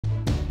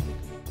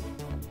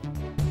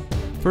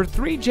For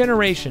 3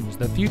 generations,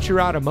 the Future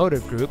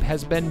Automotive Group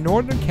has been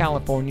Northern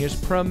California's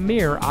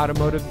premier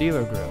automotive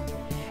dealer group.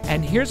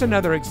 And here's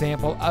another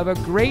example of a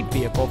great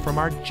vehicle from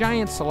our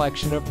giant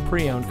selection of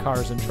pre-owned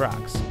cars and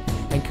trucks,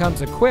 and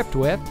comes equipped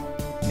with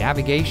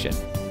navigation,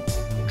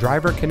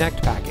 driver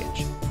connect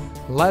package,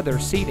 leather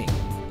seating,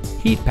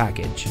 heat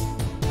package,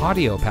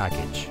 audio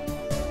package,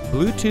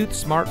 Bluetooth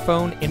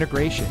smartphone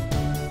integration,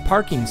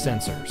 parking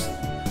sensors,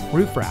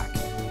 roof rack,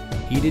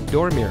 heated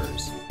door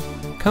mirrors,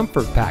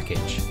 comfort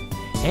package,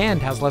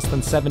 and has less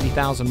than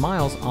 70,000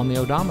 miles on the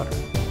odometer.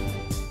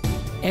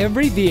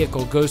 Every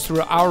vehicle goes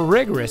through our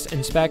rigorous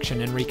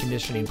inspection and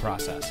reconditioning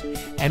process,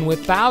 and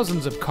with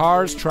thousands of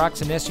cars,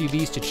 trucks, and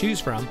SUVs to choose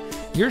from,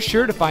 you're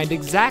sure to find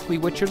exactly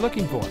what you're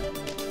looking for.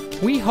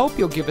 We hope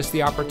you'll give us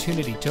the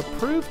opportunity to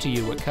prove to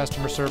you what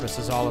customer service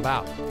is all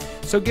about.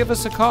 So give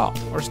us a call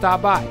or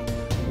stop by.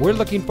 We're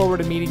looking forward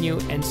to meeting you,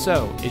 and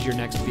so is your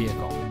next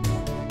vehicle.